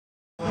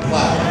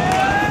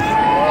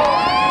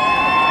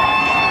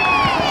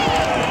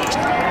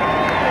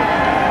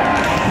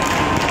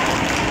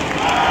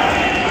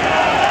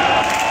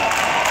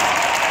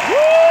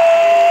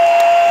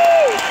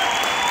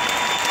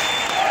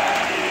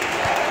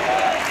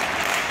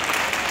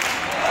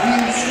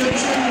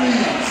inscription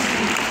reads,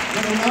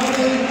 Ronald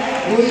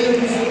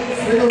Williams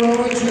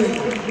Figueroa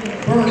Jr.,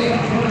 Bernie,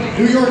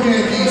 New York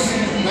Yankees,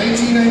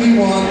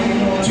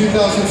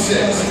 1991-2006.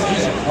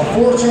 A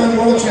four-time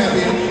world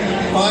champion,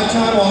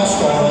 five-time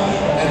All-Star,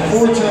 and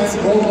four-time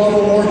Gold Glove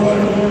Award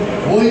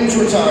winner, Williams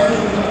retired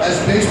as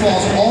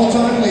baseball's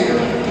all-time leader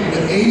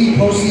with 80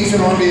 postseason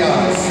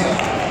RBIs.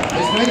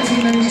 His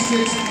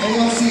 1996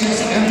 ALCS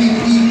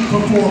MVP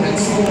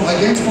performance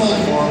against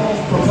Baltimore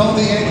propelled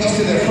the Yankees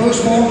to their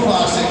first Fall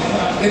Classic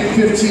in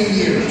 15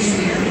 years.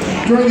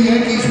 During the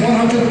Yankees'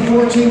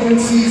 114-win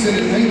season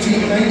in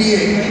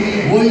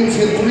 1998, Williams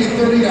hit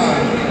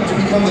 .339 to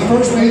become the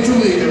first major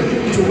leaguer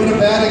to win a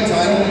batting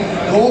title,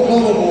 Gold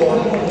Glove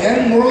Award,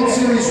 and World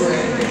Series ring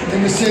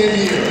in the same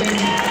year. A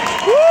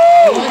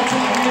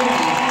lifetime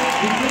Yankee,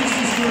 he finished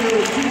his career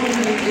with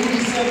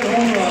 287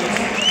 home runs,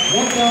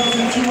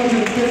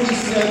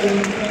 1,257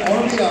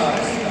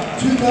 RBIs,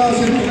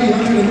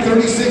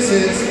 2,336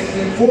 hits,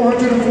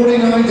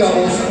 449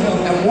 doubles,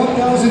 and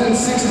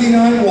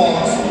 1,069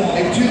 walks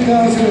in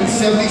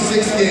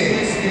 2,076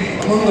 games,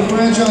 among the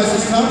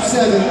franchise's top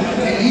 7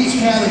 in each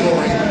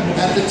category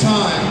at the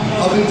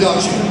time of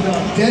induction.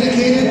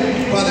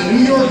 Dedicated by the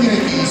New York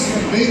Yankees,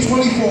 May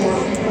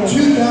 24th,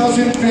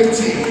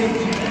 2015.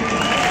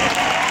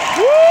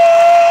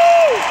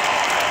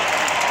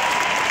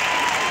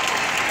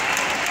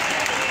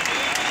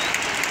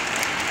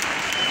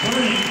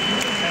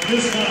 At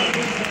this time, the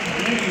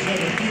Yankees have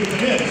a few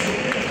hits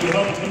to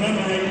help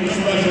commemorate this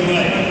special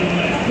night.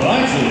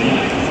 Well, actually,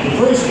 the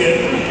first hit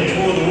is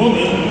for the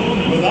woman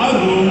without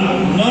whom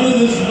none of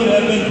this would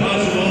have been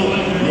possible,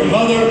 your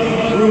mother,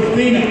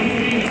 Rufina.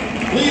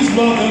 Please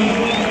welcome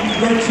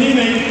your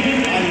teammate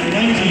on your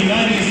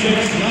 1996,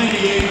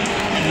 98,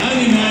 and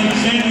 99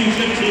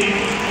 championship team,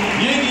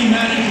 Yankee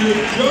manager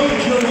Joe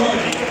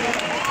Girardi,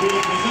 who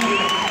is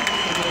presented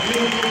with a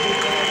beautiful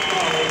bouquet of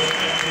flowers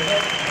to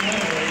help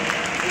commemorate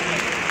the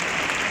night.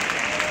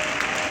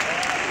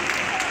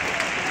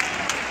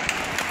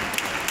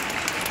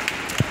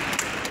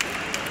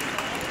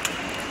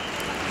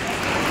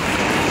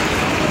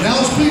 Now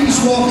let's please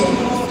welcome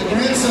the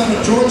grandson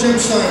of George M.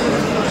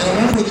 Steinberg and a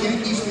member of the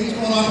Yankees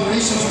Baseball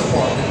Operations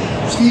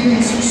Department,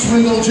 Steven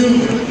Swindle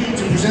Jr.,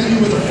 to present you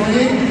with a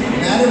framed,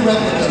 matted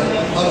replica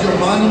of your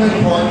Monument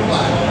Park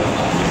plaque.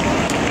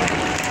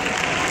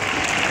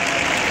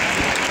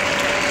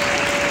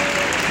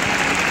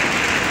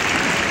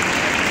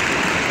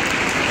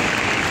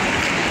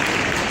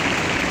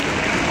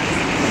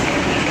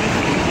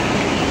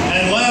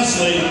 And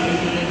lastly,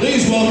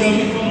 please welcome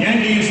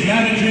Yankees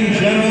Managing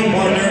General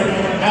Partner,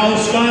 Al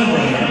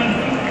Steinbrenner,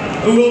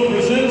 who will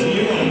present to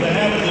you on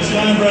behalf of the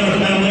Steinbrenner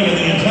family and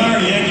the entire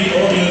Yankee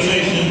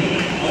organization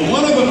a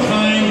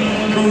one-of-a-kind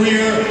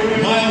career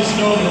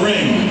milestone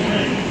ring.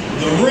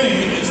 The ring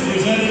is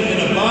presented in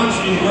a box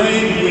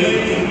engraved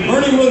with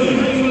Bernie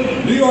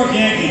Williams, New York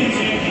Yankees,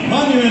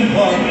 Monument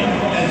Park,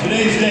 and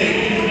today's date,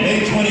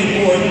 May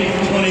 24th,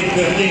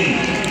 2015.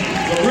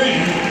 The ring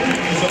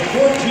is a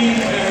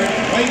 14-karat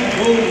white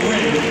gold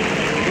ring.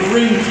 The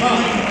ring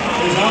top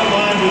is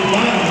outlined with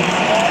diamonds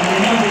and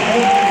remembered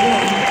over the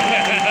ring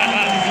and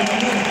diamonds in the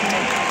middle.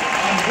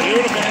 On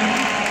both ends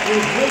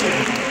is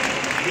Williams,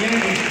 the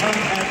Yankees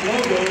compact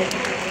logo,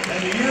 and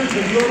the years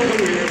of your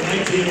career,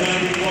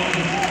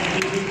 1991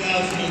 to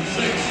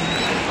 2006.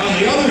 On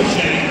the other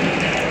chain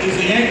is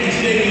the Yankee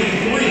Stadium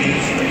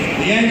threes,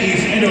 the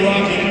Yankees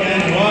interlocking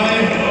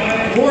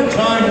NY,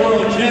 four-time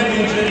World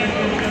Championship,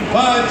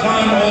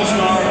 five-time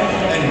All-Star,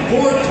 and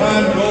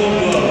four-time Gold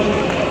Glove.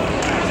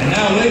 And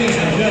now, ladies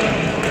and gentlemen,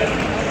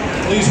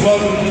 please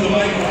welcome to the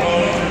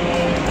microphone,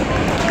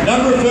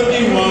 number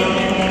 51,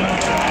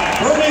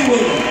 Bernie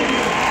Williams.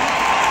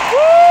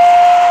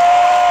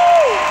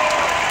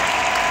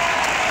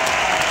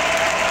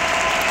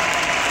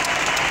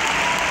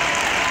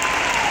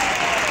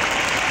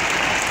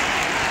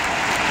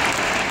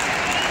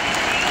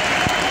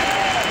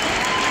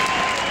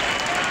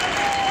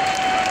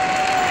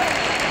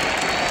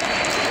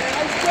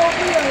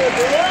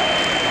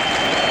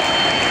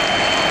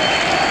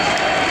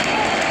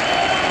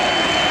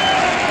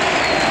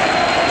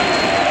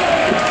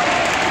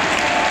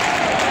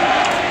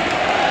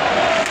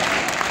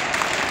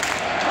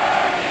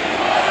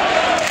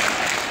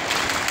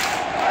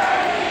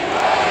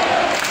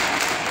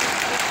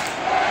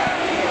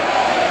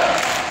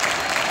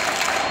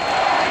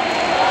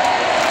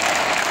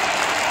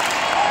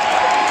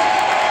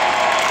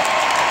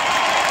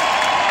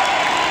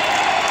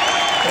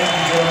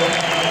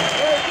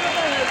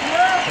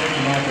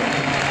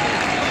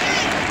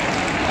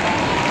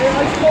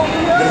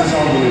 This is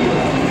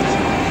unbelievable.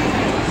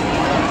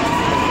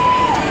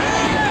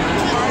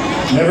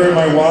 Never in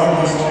my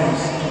wildest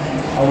dreams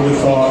I would have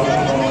thought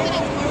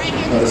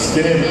that a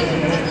skinny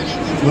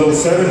little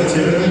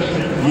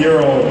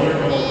 17-year-old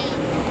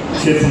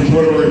kid from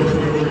Puerto Rico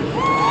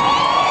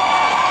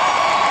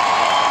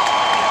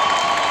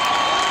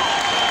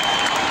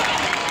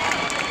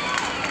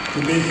to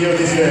be here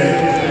this day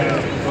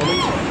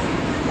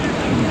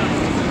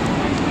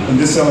in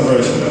this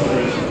celebration.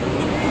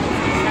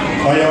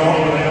 I am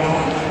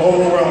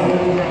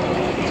overwhelmed.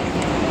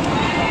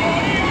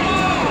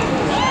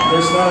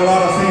 There's not a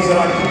lot of things that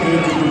I can do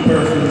to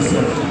prepare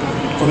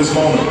for this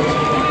moment.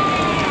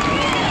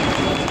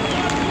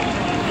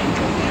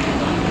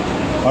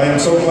 I am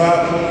so glad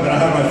that I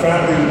have my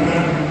family with me,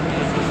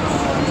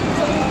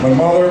 my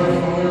mother,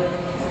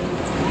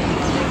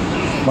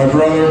 my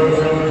brother,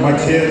 my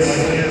kids,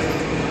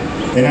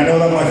 and I know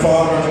that my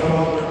Father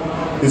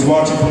is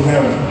watching from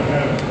heaven.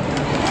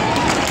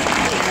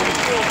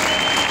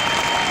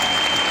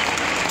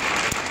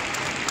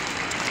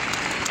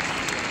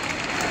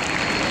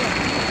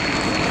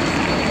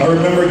 I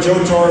remember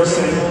Joe Torres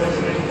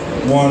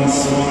saying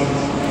once,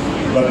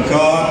 but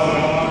God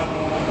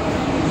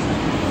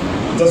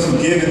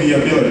doesn't give you the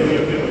ability.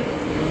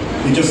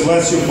 He just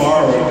lets you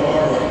borrow it.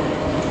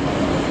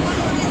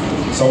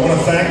 So I want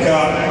to thank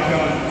God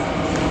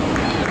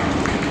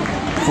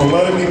for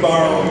letting me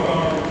borrow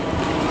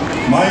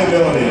my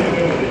ability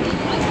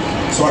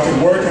so I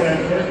could work in it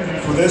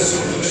for this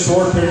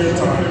short period of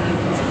time.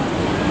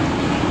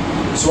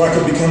 So I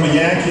could become a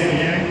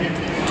Yankee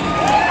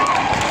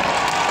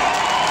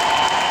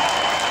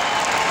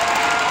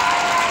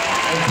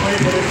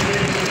for this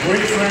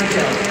great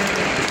franchise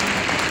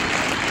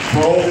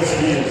for all these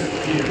years.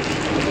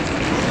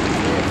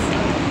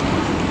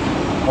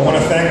 I want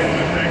to thank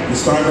the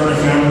Steinbrenner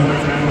family,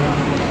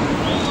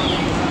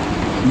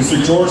 Mr.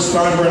 George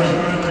Steinbrenner,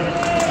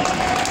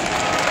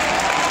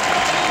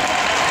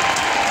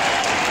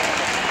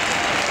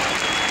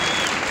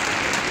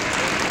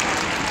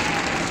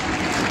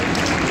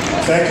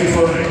 thank you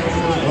for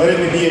letting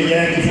me be a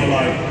Yankee for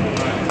life.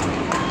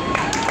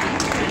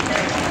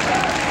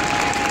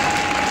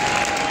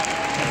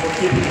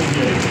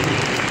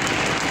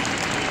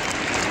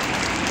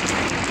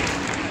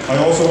 I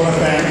also want to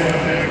thank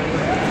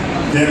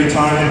Debbie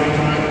Tynan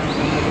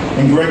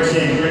and Greg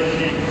King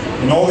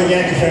and all the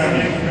Yankee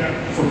family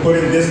for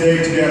putting this day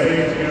together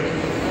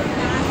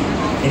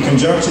in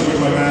conjunction with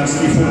my man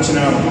Steve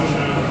Fortunato.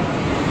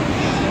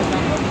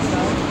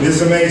 This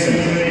is amazing.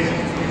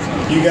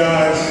 You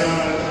guys,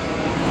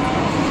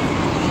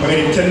 I mean,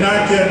 it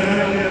cannot get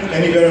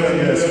any better than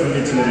this for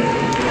me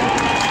today.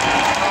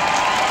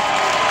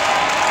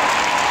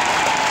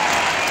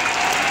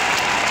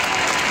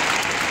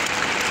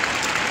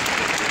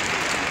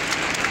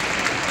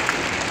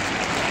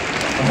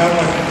 I have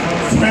my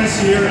friends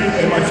here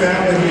and my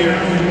family here,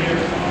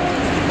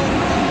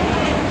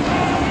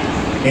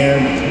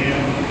 and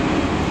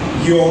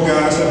you all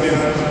guys have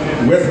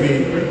been with me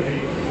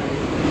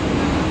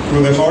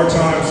through the hard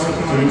times,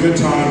 through the good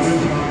times,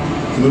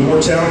 through the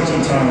more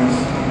challenging times.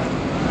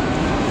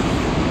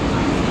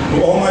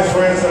 For all my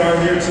friends that are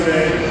here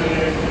today,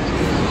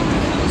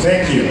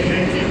 thank you.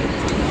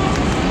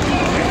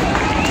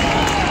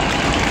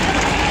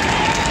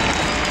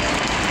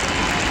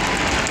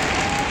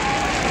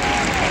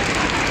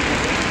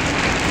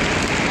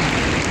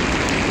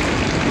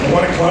 I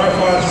want to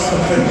clarify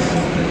something.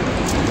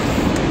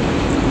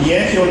 The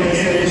Yankee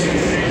organization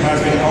has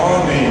been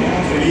on me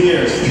for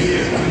years.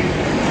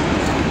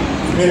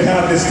 We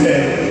have this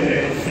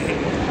day.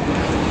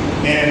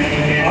 And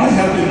I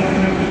have been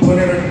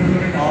putting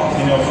it off,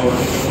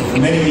 for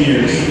many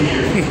years.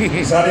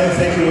 Because I didn't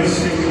think it was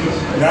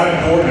that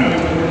important.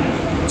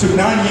 It took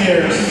 9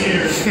 years,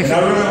 and I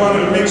really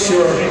wanted to make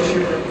sure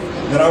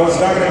that I was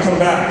not going to come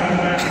back.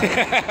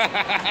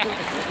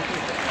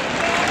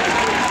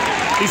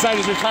 He signed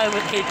his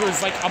retirement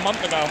papers like a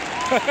month ago.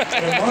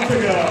 And a month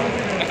ago,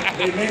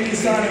 they made me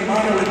sign a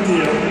minor league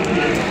deal.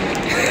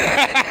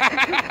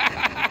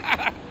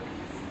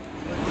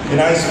 And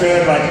I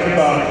spent like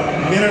about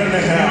a minute and a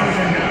half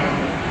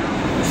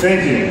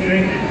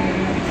thinking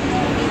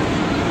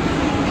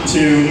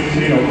to,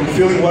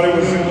 feeling what it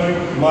was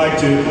like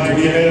to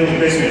be a Major League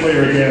Baseball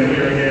player again.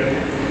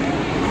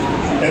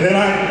 And then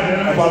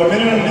about a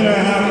minute and a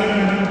half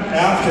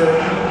after,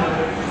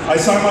 I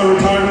signed my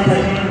retirement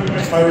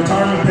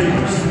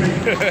papers.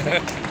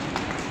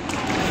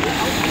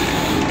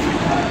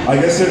 I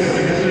guess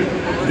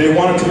they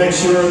wanted to make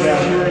sure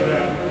that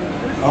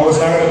I was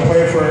not going to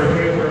play for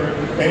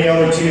any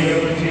other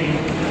team.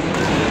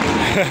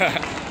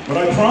 But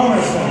I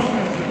promise them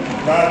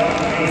that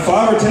in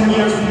 5 or 10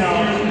 years from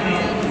now,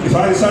 if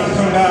I decide to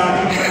come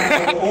back,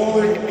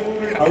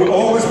 I will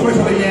always play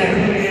for the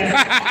Yankees.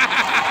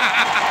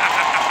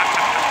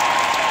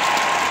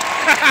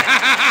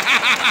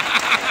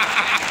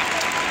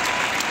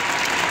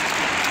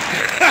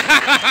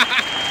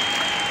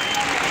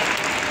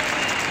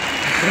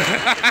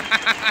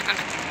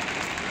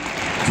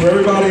 To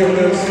everybody in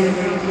this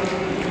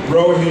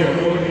row here,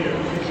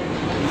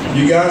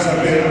 you guys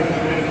have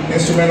been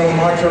instrumental in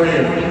my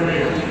career.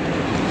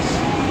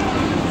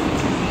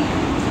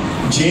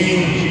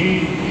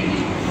 Gene,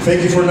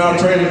 thank you for not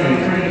trading me.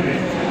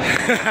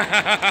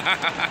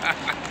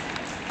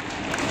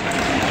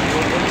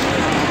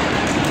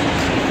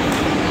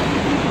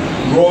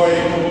 Roy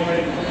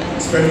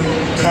spent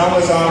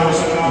countless hours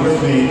with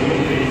me,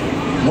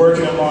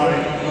 working on my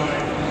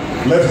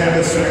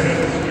left-handed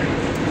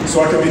swing,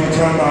 so I could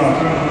become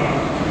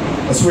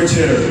a a switch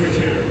hitter.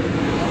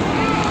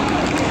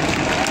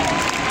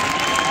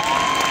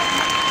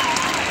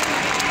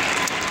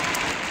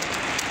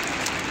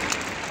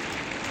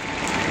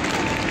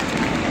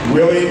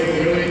 Willie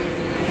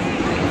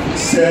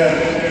said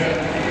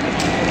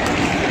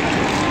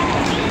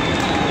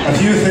a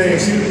few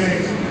things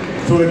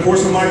through the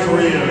course of my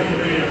career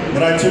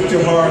that I took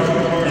to heart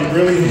and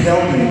really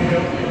helped me.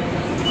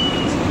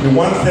 The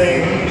one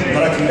thing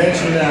that I can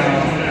mention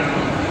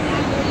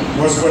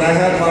now was when I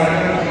had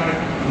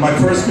my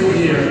first good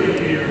year,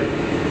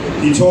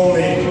 he told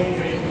me,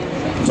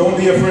 don't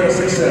be afraid of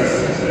success.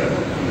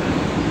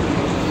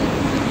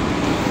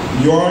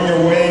 You're on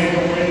your way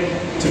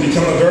to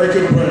become a very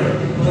good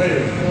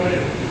player.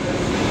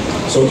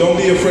 So don't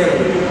be afraid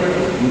of it.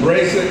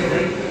 Embrace it,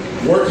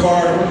 work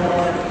hard,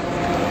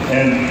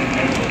 and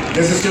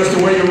this is just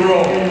the way you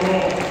roll.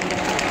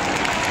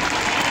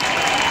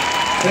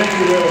 Thank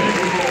you, Willie.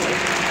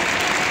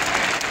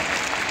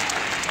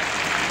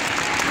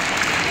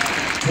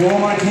 To all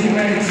my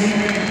teammates,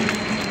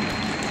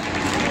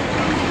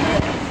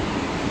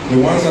 the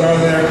ones that are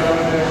there,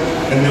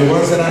 and the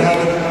ones that I have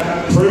the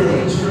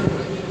privilege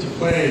to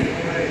play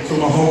through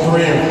my whole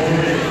career,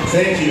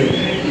 thank you.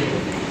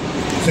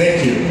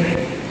 Thank you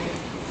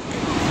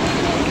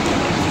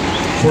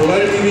for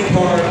letting me be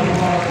part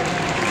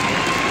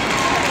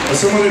of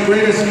some of the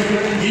greatest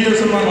years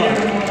of my life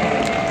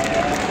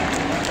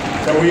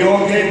that we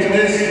all gave to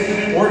this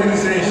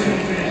organization.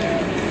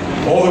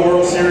 All the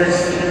World Series,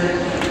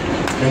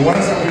 the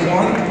ones that we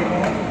won,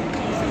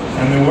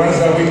 and the ones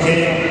that we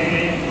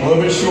came a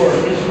little bit short.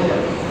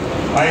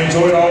 I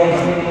enjoyed all of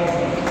them.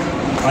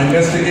 I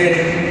missed the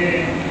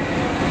game,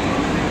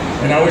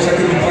 and I wish I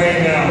could be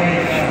playing now.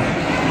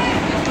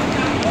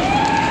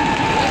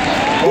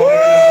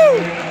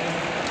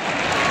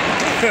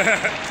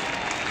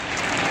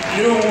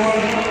 You don't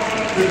want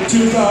the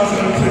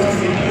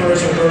 2015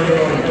 version of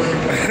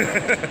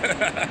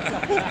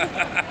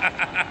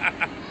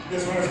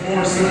This one is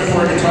more suited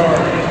for a guitar.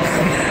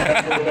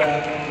 That's for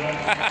that.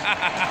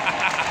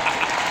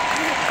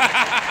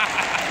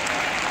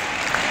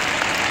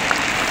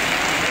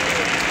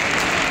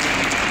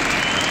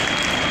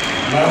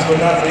 Last but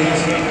not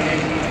least,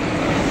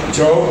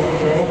 Joe,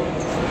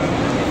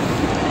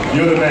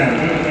 you're the man.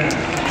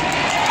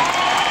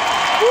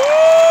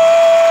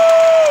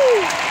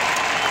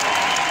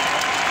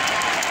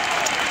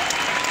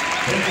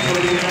 Thank you for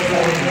being there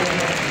for me.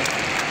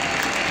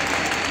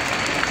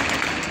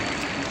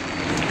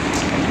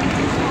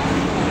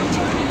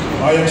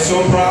 I am so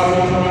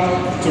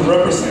proud to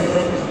represent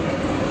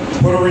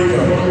Puerto Rico.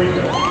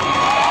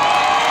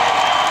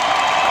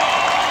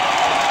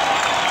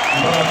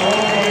 Para todos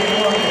los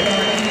boricuas que están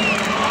aquí,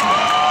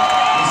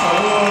 un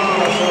saludo de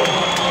corazón.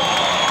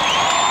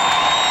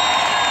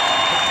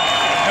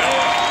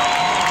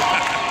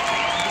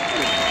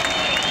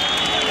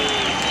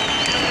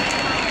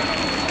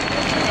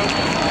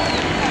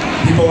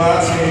 People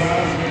ask me,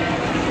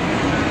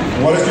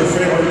 what is your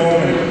favorite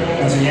moment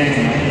as a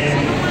Yankee?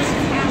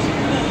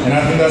 And I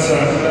think that's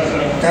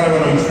kind of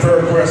an unfair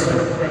question.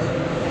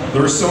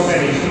 There are so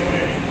many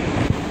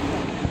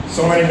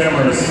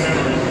memories.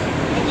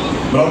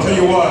 But I'll tell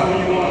you what,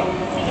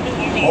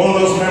 all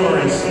of those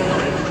memories,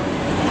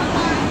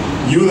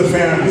 you the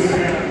fans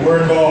were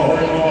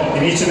involved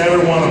in each and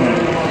every one of them.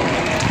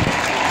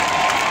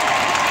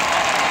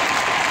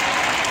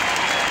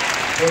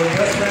 They're the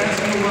best fans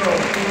in the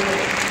world.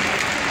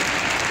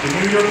 The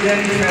New York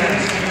Yankee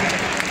fans.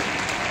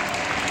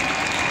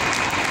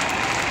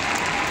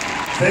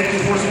 Thank you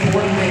for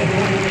supporting me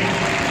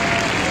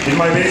in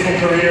my baseball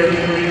career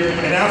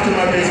and after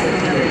my baseball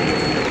career.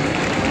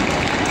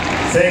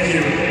 Thank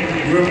you.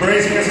 You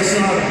embrace me as a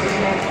son,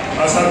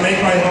 as I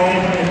make my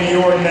home in New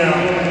York now.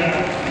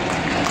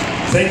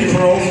 Thank you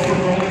for all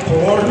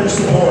of your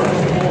support.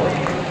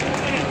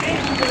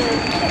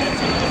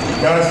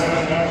 Guys,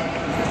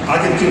 I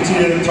can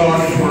continue to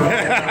talk for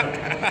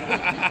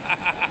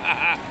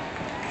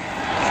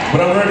but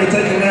I'm ready to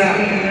take a nap.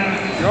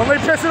 You're only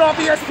pissing off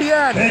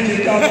ESPN. Thank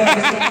you, God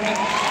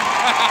bless.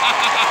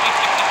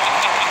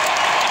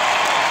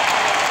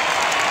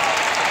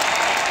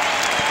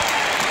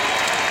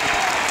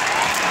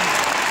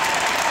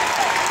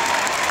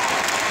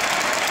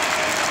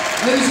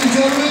 Ladies and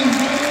gentlemen,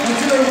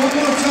 let's hear it one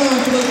more time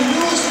for the